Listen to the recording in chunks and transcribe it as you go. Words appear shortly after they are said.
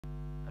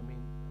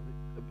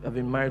I've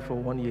been married for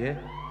 1 year.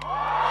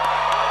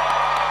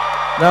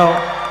 Now,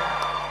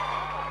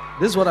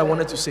 this is what I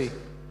wanted to say.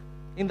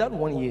 In that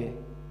 1 year,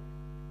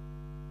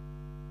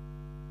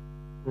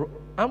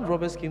 armed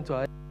robbers came to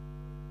our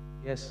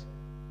yes.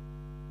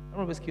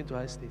 Armed robbers came to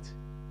our estate.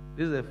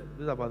 This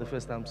is about the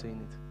first time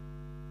saying it.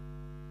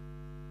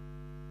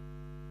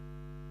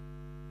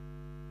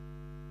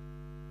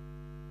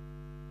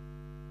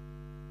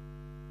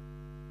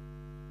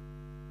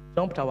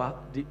 Jumped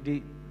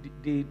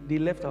they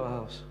left our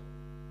house.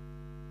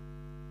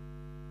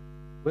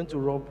 Went to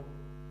rob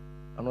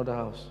another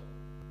house.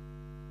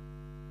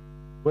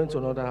 Went to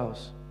another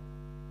house.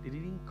 They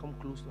didn't come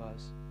close to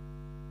us.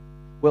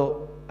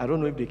 Well, I don't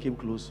know if they came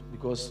close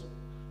because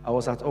I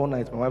was at all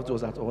night. My wife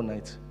was at all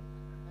night.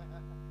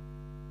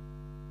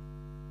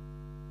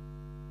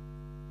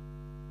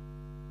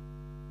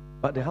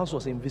 But the house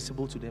was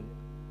invisible to them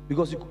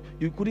because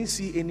you couldn't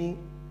see any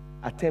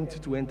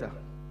attempt to enter.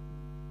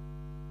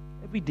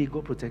 Every day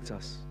God protects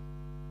us.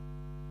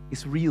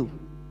 It's real. Do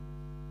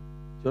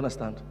you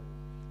understand?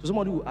 So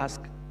somebody will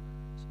ask,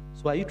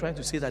 so are you trying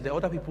to say that the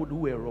other people who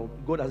were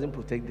robbed, God doesn't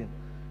protect them?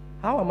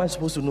 How am I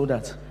supposed to know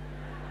that?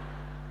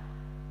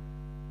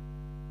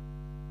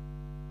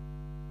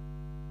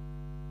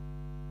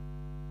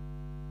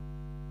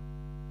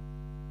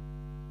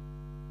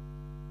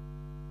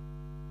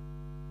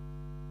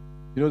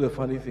 You know the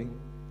funny thing?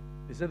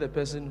 They said the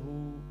person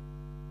who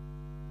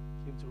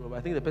came to rob,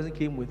 I think the person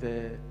came with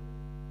a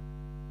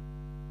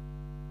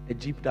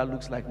Jeep that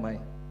looks like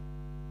mine.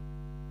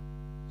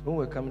 So when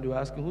we were coming, they were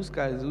asking, whose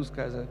car is?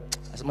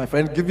 I said, my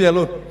friend, give me a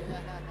loan.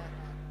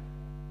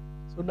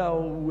 So now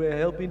we're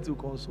helping to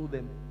console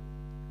them.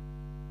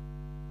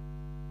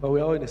 But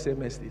we're all in the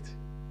same estate.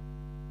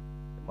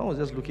 The man was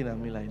just looking at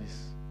me like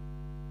this.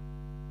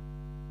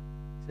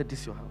 He said,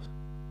 this is your house.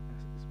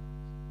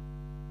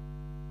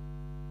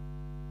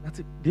 That's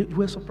it. They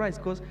were surprised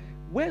because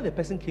where the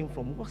person came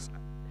from was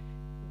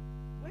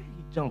where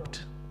he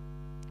jumped.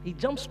 He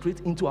jumped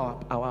straight into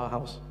our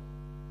house,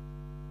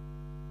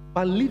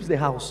 but leaves the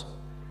house.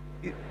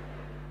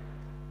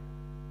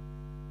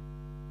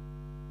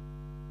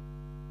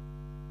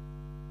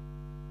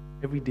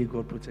 Every day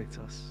God protects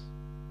us.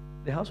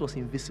 The house was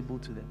invisible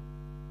to them.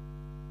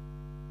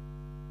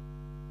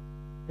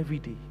 Every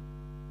day.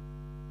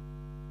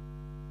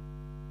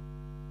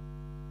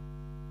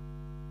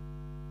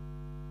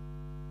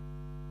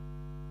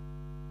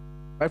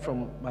 Right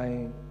from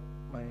my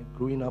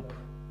growing up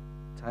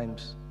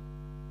times,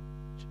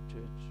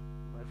 church,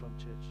 right from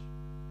church,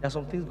 there are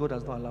some things God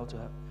has not allowed to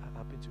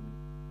happen to me.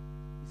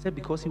 He said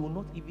because He will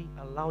not even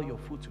allow your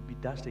foot to be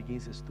dashed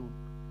against a stone.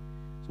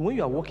 So when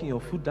you are walking,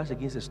 your foot dashed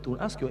against a stone,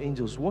 ask your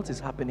angels, what is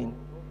happening?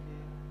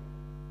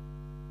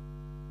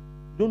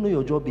 You don't know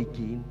your job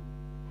again.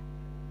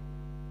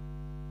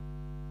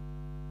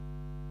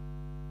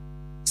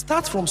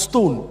 Start from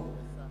stone.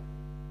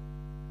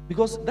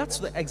 Because that's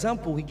the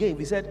example He gave.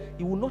 He said,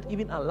 He will not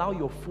even allow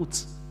your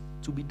foot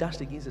to be dashed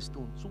against a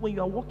stone. So when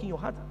you are walking, your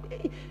heart,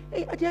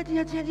 hey,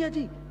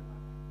 Adi.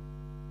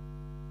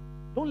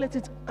 Don't let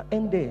it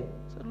end there.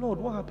 Say, Lord,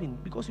 what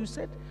happened? Because you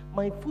said,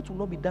 my foot will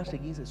not be dashed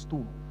against a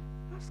stone.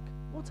 Ask,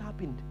 what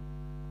happened?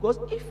 Because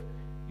if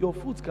your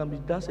foot can be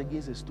dashed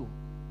against a stone,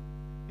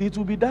 it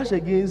will be dashed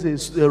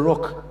against a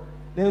rock.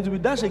 Then it will be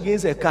dashed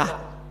against a car.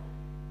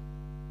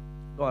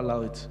 Don't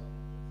allow it.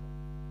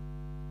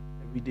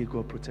 Every day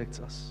God protects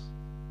us.